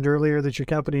mentioned earlier that your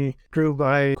company grew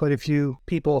by quite a few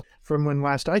people from when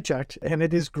last I checked, and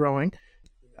it is growing.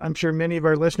 I'm sure many of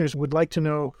our listeners would like to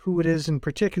know who it is in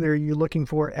particular you're looking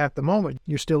for at the moment.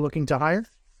 You're still looking to hire?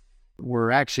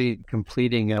 We're actually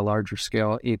completing a larger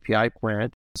scale API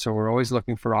plant. So we're always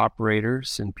looking for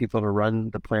operators and people to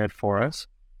run the plant for us.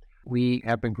 We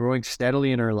have been growing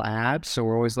steadily in our labs. So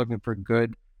we're always looking for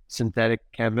good synthetic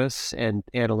chemists and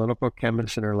analytical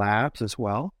chemists in our labs as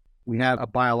well. We have a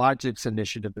biologics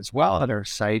initiative as well at our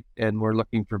site, and we're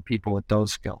looking for people with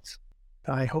those skills.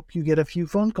 I hope you get a few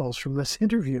phone calls from this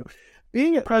interview.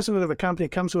 Being a president of a company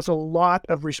comes with a lot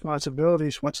of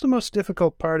responsibilities. What's the most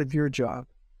difficult part of your job?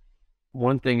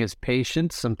 One thing is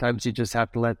patience. Sometimes you just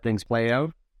have to let things play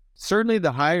out. Certainly,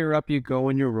 the higher up you go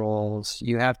in your roles,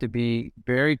 you have to be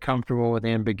very comfortable with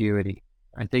ambiguity.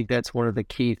 I think that's one of the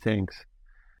key things.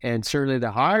 And certainly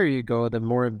the higher you go, the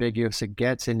more ambiguous it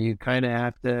gets, and you kind of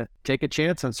have to take a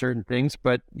chance on certain things,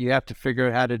 but you have to figure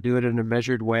out how to do it in a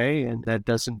measured way, and that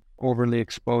doesn't overly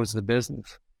expose the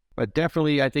business. But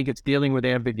definitely, I think it's dealing with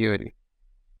ambiguity.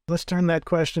 Let's turn that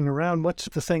question around. What's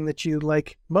the thing that you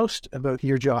like most about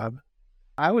your job?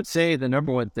 I would say the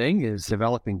number one thing is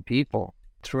developing people.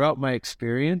 Throughout my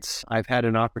experience, I've had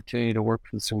an opportunity to work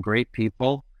with some great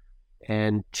people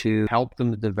and to help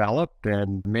them develop,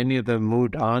 and many of them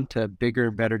moved on to bigger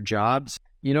and better jobs.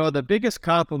 You know, the biggest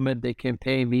compliment they can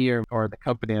pay me or the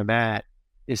company I'm at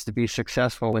is to be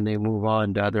successful when they move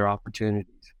on to other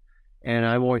opportunities. And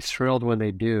I'm always thrilled when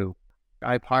they do.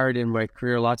 I've hired in my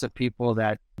career lots of people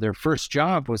that their first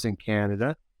job was in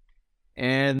Canada,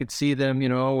 and you could see them, you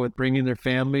know, with bringing their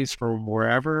families from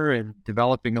wherever and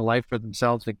developing a life for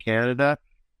themselves in Canada.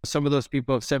 Some of those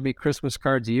people have sent me Christmas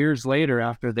cards years later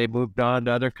after they moved on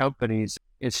to other companies.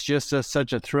 It's just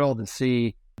such a thrill to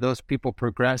see those people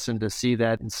progress and to see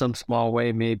that in some small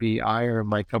way, maybe I or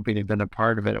my company have been a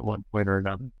part of it at one point or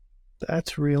another.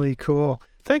 That's really cool.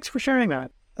 Thanks for sharing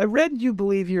that. I read you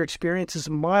believe your experience is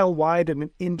a mile wide and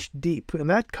an inch deep, and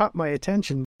that caught my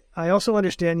attention. I also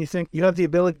understand you think you have the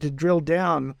ability to drill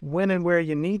down when and where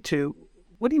you need to.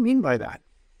 What do you mean by that?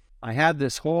 I had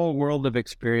this whole world of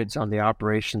experience on the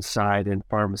operations side in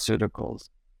pharmaceuticals,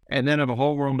 and then I have a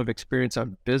whole world of experience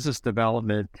on business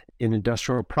development in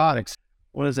industrial products.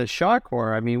 When I was at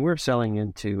Shawcor, we're selling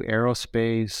into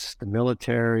aerospace, the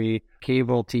military,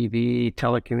 cable TV,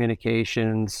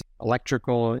 telecommunications,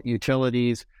 electrical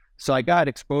utilities. So I got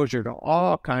exposure to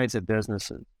all kinds of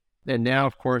businesses. And now,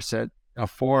 of course, at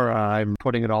Afora, I'm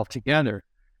putting it all together.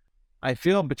 I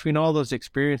feel between all those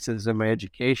experiences in my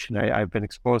education, I've been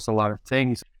exposed to a lot of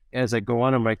things. As I go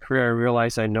on in my career, I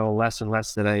realize I know less and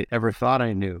less than I ever thought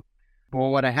I knew. Well,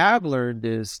 what I have learned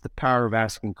is the power of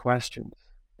asking questions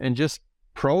and just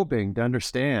probing to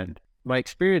understand. My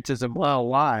experience is a mile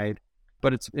wide,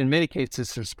 but it's in many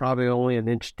cases, it's probably only an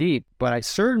inch deep. But I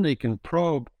certainly can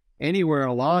probe anywhere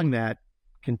along that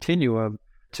continuum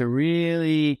to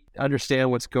really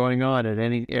understand what's going on in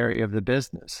any area of the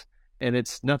business. And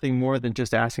it's nothing more than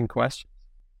just asking questions.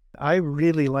 I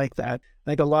really like that.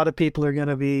 I think a lot of people are going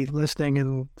to be listening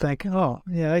and think, oh,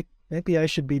 yeah, maybe I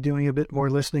should be doing a bit more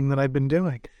listening than I've been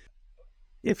doing.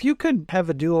 If you could have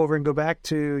a do-over and go back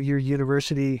to your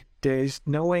university days,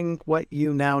 knowing what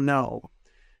you now know,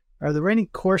 are there any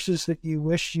courses that you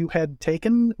wish you had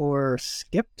taken or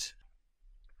skipped?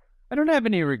 I don't have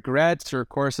any regrets or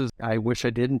courses I wish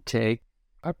I didn't take.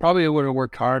 I probably would have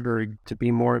worked harder to be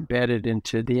more embedded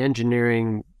into the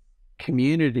engineering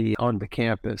community on the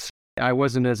campus. I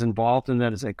wasn't as involved in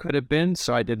that as I could have been,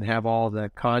 so I didn't have all the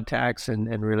contacts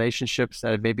and relationships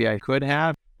that maybe I could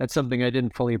have. That's something I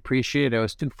didn't fully appreciate. I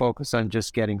was too focused on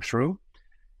just getting through,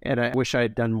 and I wish I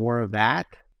had done more of that.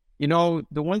 The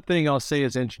one thing I'll say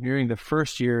is engineering, the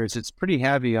first year it's pretty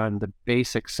heavy on the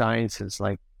basic sciences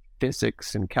like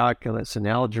physics and calculus and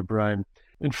algebra.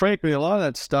 And frankly, a lot of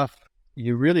that stuff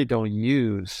you really don't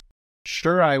use.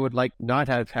 Sure, I would like not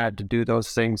have had to do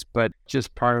those things, but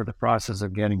just part of the process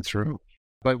of getting through.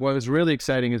 But what was really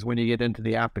exciting is when you get into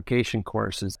the application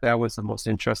courses, that was the most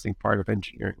interesting part of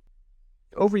engineering.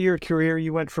 Over your career,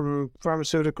 you went from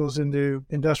pharmaceuticals into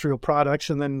industrial products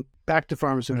and then back to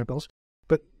pharmaceuticals.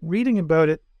 But reading about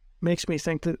it makes me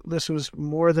think that this was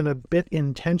more than a bit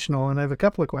intentional. And I have a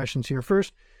couple of questions here.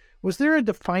 First, was there a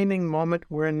defining moment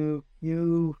when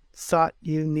you thought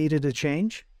you needed a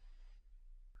change?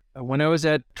 When I was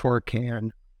at Torcan,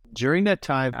 during that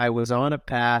time, I was on a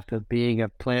path of being a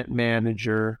plant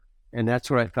manager, and that's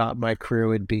what I thought my career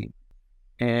would be.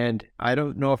 And I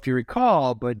don't know if you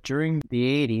recall, but during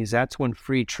the 80s, that's when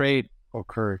free trade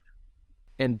occurred.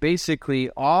 And basically,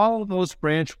 all of those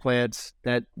branch plants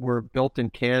that were built in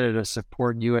Canada to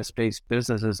support U.S.-based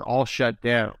businesses all shut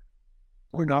down.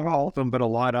 Or not all of them, but a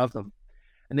lot of them.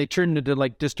 And they turned into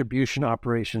like distribution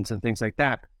operations and things like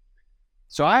that.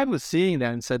 So I was seeing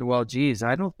that and said, well, geez,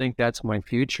 I don't think that's my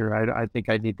future. I think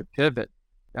I need to pivot.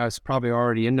 I was probably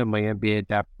already into my MBA at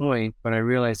that point, but I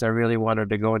realized I really wanted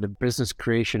to go into business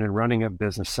creation and running a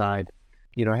business side.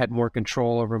 I had more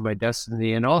control over my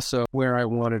destiny and also where I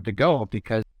wanted to go,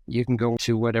 because you can go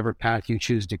to whatever path you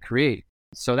choose to create.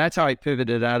 So that's how I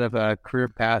pivoted out of a career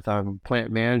path on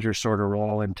plant manager sort of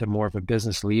role into more of a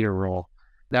business leader role.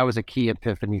 That was a key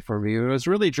epiphany for me. It was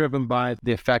really driven by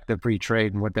the effect of free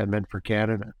trade and what that meant for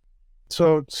Canada.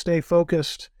 So stay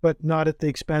focused, but not at the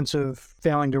expense of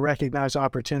failing to recognize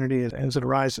opportunity as it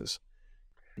arises.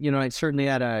 I certainly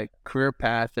had a career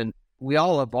path, and we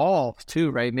all evolved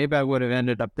too, right? Maybe I would have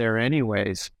ended up there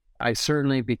anyways. I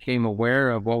certainly became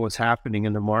aware of what was happening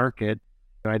in the market.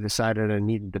 I decided I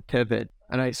needed to pivot.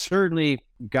 And I certainly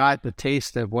got the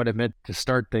taste of what it meant to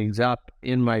start things up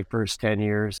in my first 10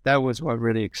 years. That was what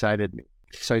really excited me.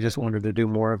 So I just wanted to do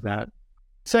more of that.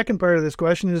 Second part of this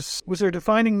question is, was there a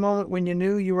defining moment when you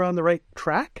knew you were on the right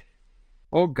track?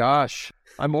 Oh, gosh.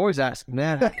 I'm always asking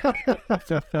that.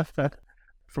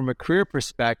 From a career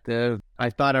perspective, I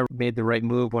thought I made the right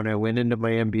move when I went into my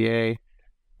MBA.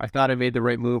 I thought I made the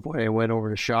right move when I went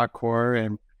over to Shawcor,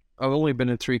 and I've only been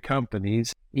in 3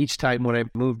 companies. Each time when I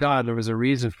moved on, there was a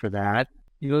reason for that.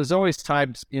 There's always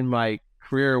times in my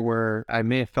career where I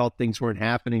may have felt things weren't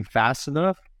happening fast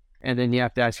enough. And then you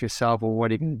have to ask yourself, well,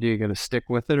 what are you going to do? You're going to stick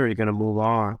with it or are you going to move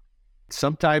on?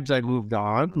 Sometimes I moved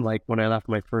on, like when I left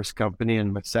my first company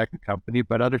and my second company,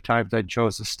 but other times I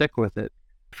chose to stick with it.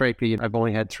 Frankly, I've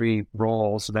only had 3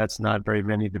 roles, so that's not very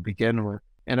many to begin with.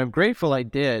 And I'm grateful I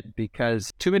did,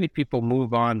 because too many people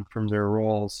move on from their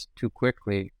roles too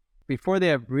quickly before they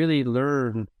have really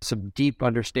learned some deep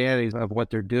understandings of what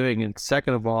they're doing. And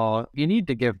second of all, you need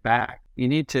to give back. You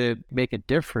need to make a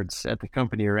difference at the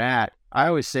company you're at. I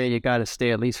always say you got to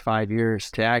stay at least 5 years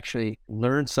to actually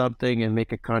learn something and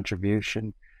make a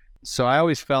contribution. So I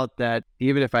always felt that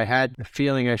even if I had the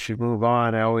feeling I should move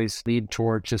on, I always leaned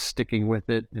toward just sticking with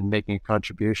it and making a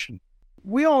contribution.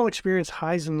 We all experience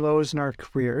highs and lows in our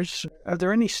careers. Are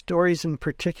there any stories in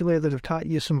particular that have taught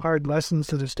you some hard lessons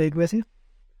that have stayed with you?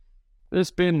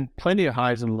 There's been plenty of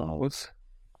highs and lows.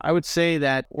 I would say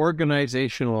that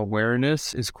organizational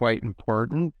awareness is quite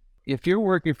important. If you're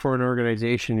working for an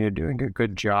organization, you're doing a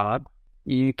good job,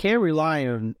 you can't rely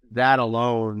on that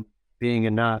alone being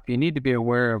enough. You need to be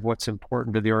aware of what's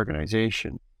important to the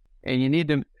organization. And you need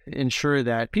to ensure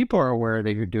that people are aware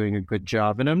that you're doing a good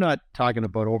job. And I'm not talking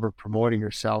about over promoting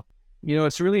yourself.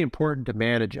 It's really important to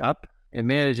manage up. And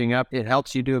managing up, it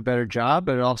helps you do a better job,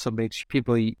 but it also makes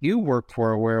people you work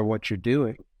for aware of what you're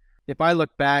doing. If I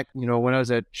look back, when I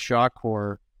was at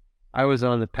Shawcor, I was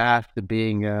on the path to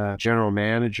being a general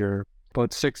manager.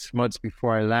 About 6 months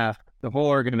before I left, the whole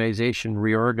organization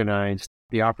reorganized.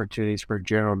 The opportunities for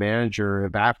general manager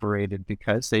evaporated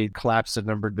because they collapsed the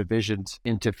number of divisions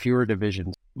into fewer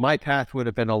divisions. My path would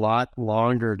have been a lot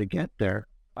longer to get there.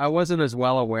 I wasn't as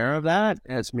well aware of that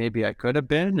as maybe I could have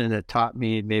been, and it taught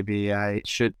me maybe I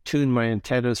should tune my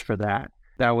antennas for that.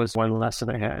 That was one lesson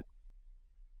I had.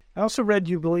 I also read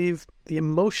you believe the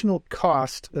emotional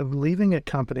cost of leaving a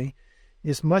company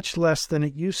is much less than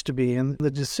it used to be, and the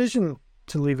decision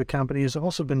to leave a company has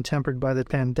also been tempered by the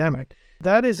pandemic.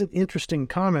 That is an interesting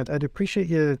comment. I'd appreciate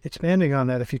you expanding on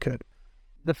that if you could.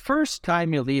 The first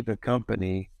time you leave a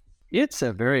company, it's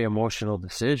a very emotional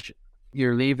decision.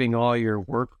 You're leaving all your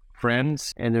work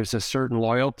friends, and there's a certain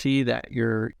loyalty that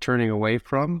you're turning away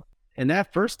from. And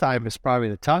that first time is probably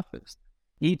the toughest.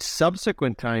 Each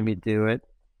subsequent time you do it,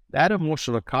 that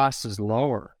emotional cost is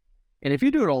lower. And if you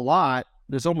do it a lot,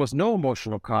 there's almost no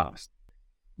emotional cost.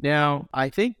 Now, I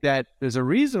think that there's a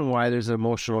reason why there's an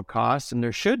emotional cost, and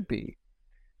there should be.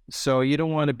 So you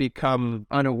don't want to become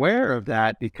unaware of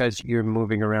that because you're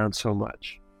moving around so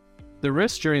much. The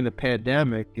risk during the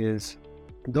pandemic is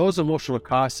those emotional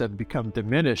costs have become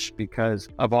diminished because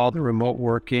of all the remote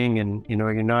working, and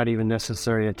you're not even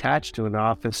necessarily attached to an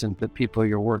office and the people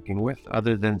you're working with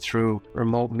other than through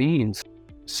remote means.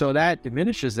 So that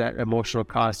diminishes that emotional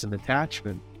cost and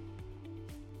attachment.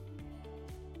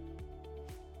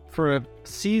 For a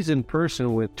seasoned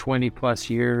person with 20 plus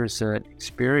years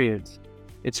experience,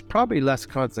 it's probably less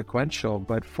consequential,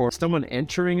 but for someone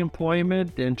entering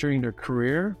employment, entering their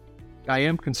career, I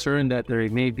am concerned that they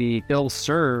may be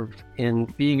ill-served in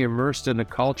being immersed in a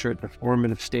culture at the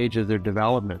formative stage of their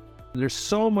development. There's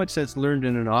so much that's learned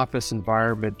in an office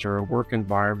environment or a work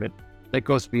environment that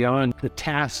goes beyond the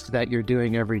tasks that you're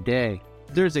doing every day.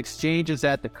 There's exchanges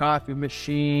at the coffee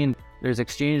machine. There's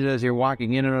exchanges as you're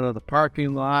walking in and out of the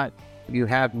parking lot. You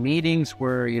have meetings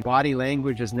where your body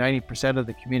language is 90% of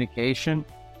the communication.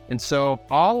 And so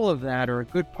all of that, or a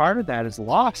good part of that, is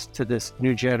lost to this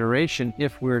new generation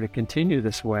if we're to continue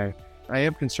this way. I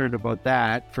am concerned about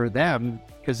that for them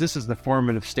because this is the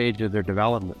formative stage of their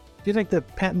development. Do you think the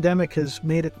pandemic has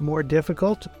made it more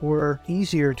difficult or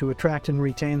easier to attract and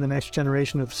retain the next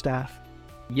generation of staff?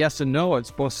 Yes and no.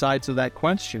 It's both sides of that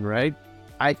question, right?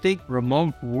 I think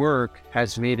remote work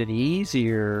has made it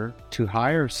easier to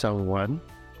hire someone,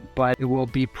 but it will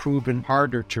be proven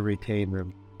harder to retain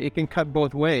them. It can cut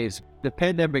both ways. The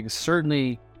pandemic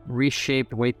certainly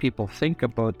reshaped the way people think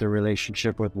about their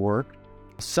relationship with work.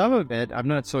 Some of it, I'm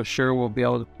not so sure we'll be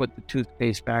able to put the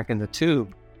toothpaste back in the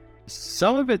tube.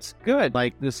 Some of it's good,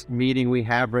 like this meeting we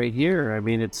have right here. I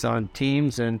mean, it's on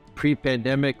Teams, and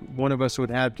pre-pandemic, one of us would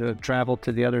have to travel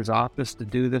to the other's office to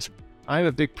do this. I'm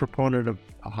a big proponent of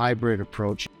a hybrid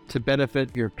approach to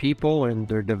benefit your people and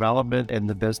their development and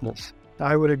the business.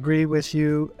 I would agree with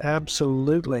you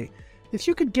absolutely. If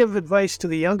you could give advice to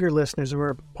the younger listeners of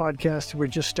our podcast who are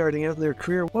just starting out in their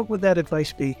career, what would that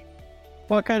advice be?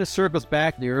 Well, it kind of circles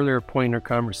back to the earlier point in our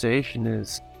conversation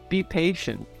is be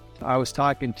patient. I was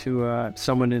talking to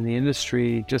someone in the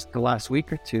industry just the last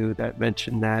week or two that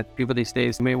mentioned that people these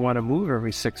days may want to move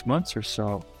every 6 months or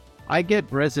so. I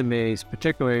get resumes,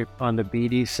 particularly on the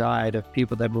BD side, of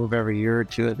people that move every year or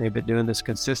two, and they've been doing this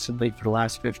consistently for the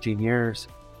last 15 years.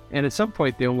 And at some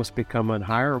point, they almost become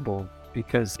unhireable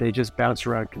because they just bounce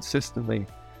around consistently.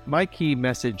 My key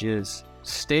message is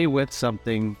stay with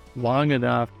something long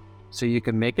enough so you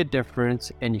can make a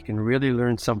difference and you can really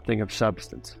learn something of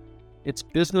substance. It's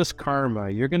business karma.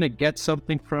 You're going to get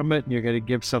something from it and you're going to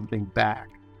give something back.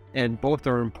 and both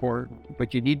are important,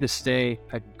 but you need to stay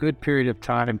a good period of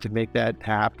time to make that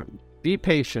happen. Be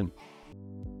patient.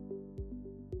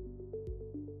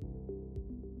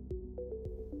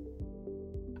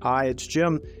 Hi, it's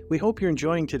Jim. We hope you're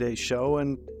enjoying today's show,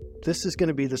 and this is going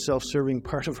to be the self-serving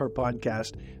part of our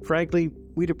podcast. Frankly,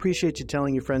 we'd appreciate you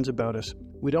telling your friends about us.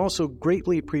 We'd also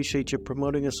greatly appreciate you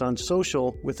promoting us on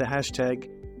social with the hashtag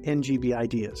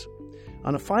NGBIdeas.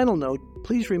 On a final note,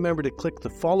 please remember to click the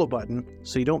follow button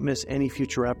so you don't miss any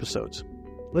future episodes.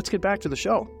 Let's get back to the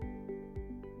show.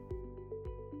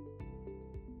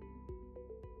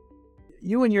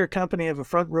 You and your company have a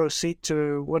front row seat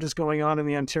to what is going on in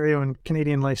the Ontario and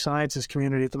Canadian life sciences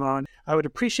community at the moment. I would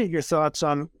appreciate your thoughts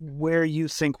on where you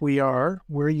think we are,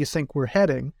 where you think we're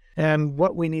heading, and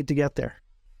what we need to get there.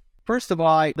 First of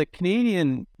all, the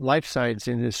Canadian life science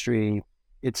industry,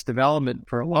 its development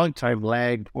for a long time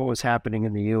lagged what was happening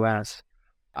in the U.S.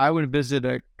 I would visit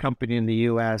a company in the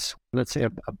U.S., let's say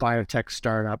a biotech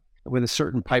startup, with a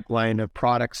certain pipeline of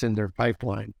products in their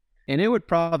pipeline. And it would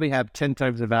probably have 10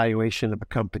 times the valuation of a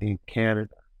company in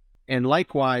Canada. And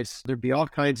likewise, there'd be all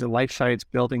kinds of life science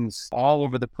buildings all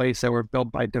over the place that were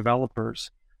built by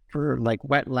developers for like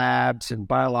wet labs and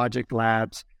biologic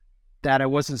labs that I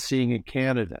wasn't seeing in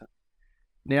Canada.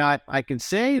 Now, I can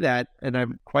say that, and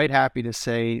I'm quite happy to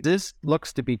say, this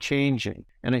looks to be changing.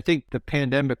 And I think the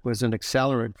pandemic was an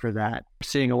accelerant for that. We're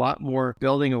seeing a lot more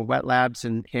building of wet labs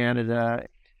in Canada.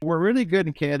 We're really good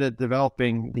in Canada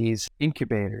developing these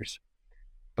incubators.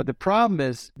 But the problem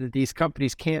is that these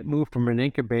companies can't move from an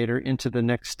incubator into the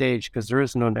next stage because there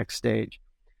is no next stage.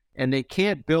 And they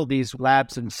can't build these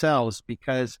labs themselves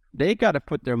because they got to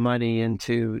put their money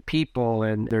into people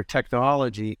and their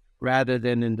technology rather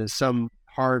than into some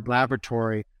hard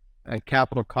laboratory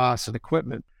capital costs and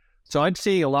equipment. So I'm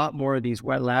seeing a lot more of these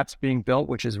wet labs being built,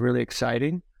 which is really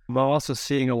exciting. I'm also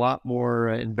seeing a lot more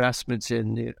investments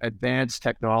in advanced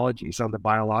technologies on the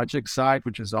biologic side,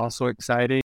 which is also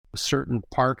exciting. Certain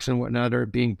parks and whatnot are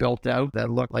being built out that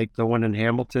look like the one in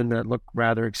Hamilton that look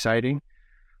rather exciting.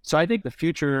 So I think the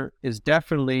future is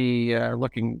definitely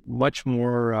looking much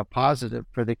more positive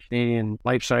for the Canadian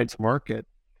life science market.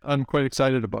 I'm quite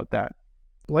excited about that.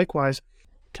 Likewise,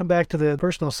 come back to the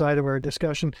personal side of our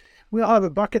discussion. We all have a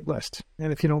bucket list.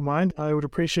 And if you don't mind, I would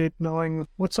appreciate knowing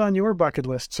what's on your bucket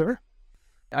list, sir.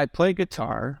 I play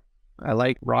guitar. I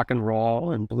like rock and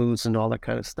roll and blues and all that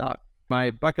kind of stuff.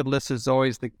 My bucket list is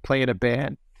always to play in a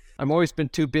band. I've always been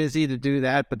too busy to do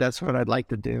that, but that's what I'd like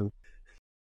to do.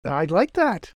 I'd like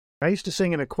that. I used to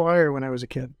sing in a choir when I was a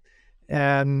kid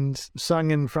and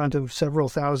sung in front of several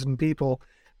thousand people.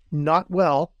 Not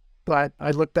well, but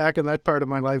I look back on that part of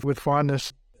my life with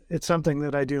fondness. It's something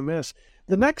that I do miss.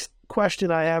 The next question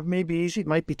I have may be easy, it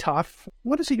might be tough.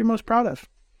 What is it you're most proud of?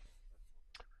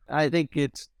 I think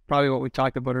it's probably what we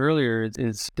talked about earlier,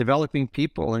 is developing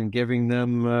people and giving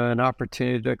them an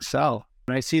opportunity to excel.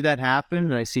 And I see that happen,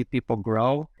 and I see people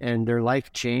grow, and their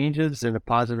life changes in a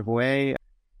positive way,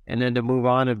 and then to move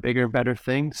on to bigger and better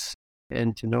things,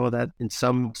 and to know that in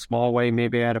some small way,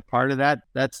 maybe I had a part of that.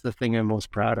 That's the thing I'm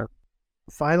most proud of.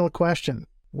 Final question.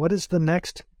 What is the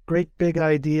next great big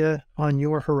idea on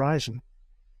your horizon?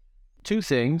 Two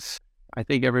things. I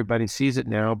think everybody sees it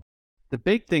now. The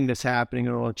big thing that's happening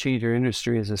and will change our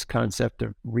industry is this concept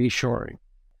of reshoring.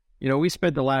 You know, we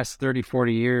spent the last 30,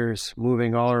 40 years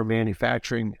moving all our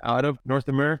manufacturing out of North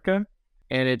America,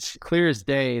 and it's clear as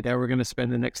day that we're going to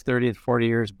spend the next 30 to 40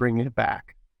 years bringing it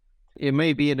back. It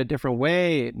may be in a different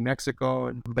way in Mexico,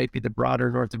 and it might be the broader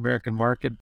North American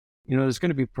market. You know, there's going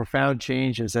to be profound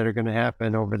changes that are going to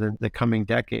happen over the coming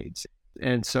decades.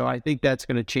 And so I think that's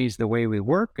going to change the way we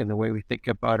work and the way we think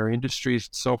about our industries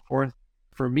and so forth.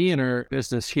 For me and our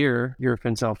business here,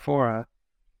 Eurofins Alphora,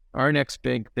 our next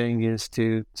big thing is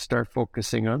to start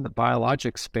focusing on the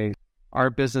biologic space. Our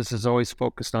business is always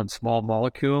focused on small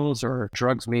molecules or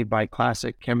drugs made by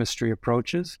classic chemistry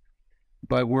approaches,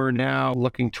 but we're now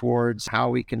looking towards how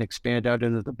we can expand out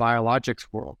into the biologics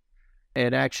world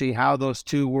and actually how those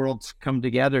two worlds come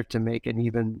together to make an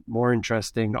even more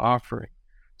interesting offering.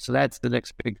 So that's the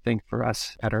next big thing for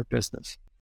us at our business.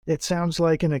 It sounds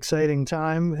like an exciting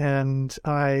time, and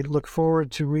I look forward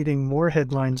to reading more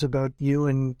headlines about you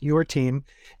and your team.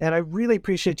 And I really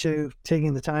appreciate you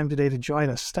taking the time today to join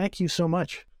us. Thank you so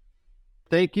much.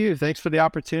 Thank you. Thanks for the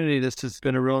opportunity. This has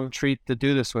been a real treat to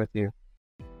do this with you.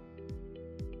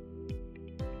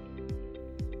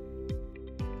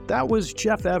 That was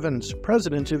Geoff Evans,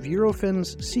 president of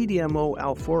Eurofins CDMO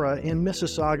Alphora in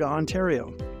Mississauga,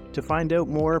 Ontario. To find out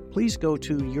more, please go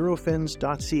to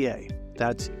eurofins.ca.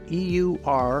 That's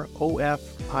EUROFINS.ca.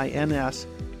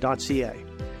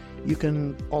 You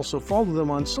can also follow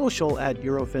them on social at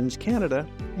Eurofins Canada,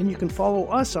 and you can follow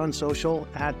us on social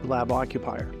at Lab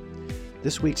Occupier.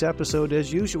 This week's episode,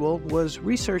 as usual, was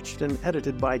researched and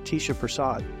edited by Tisha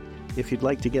Prasad. If you'd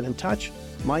like to get in touch,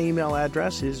 my email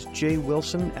address is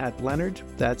jwilson@leonard,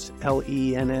 that's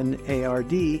LENNARD.com.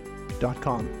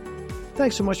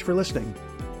 Thanks so much for listening.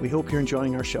 We hope you're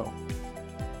enjoying our show.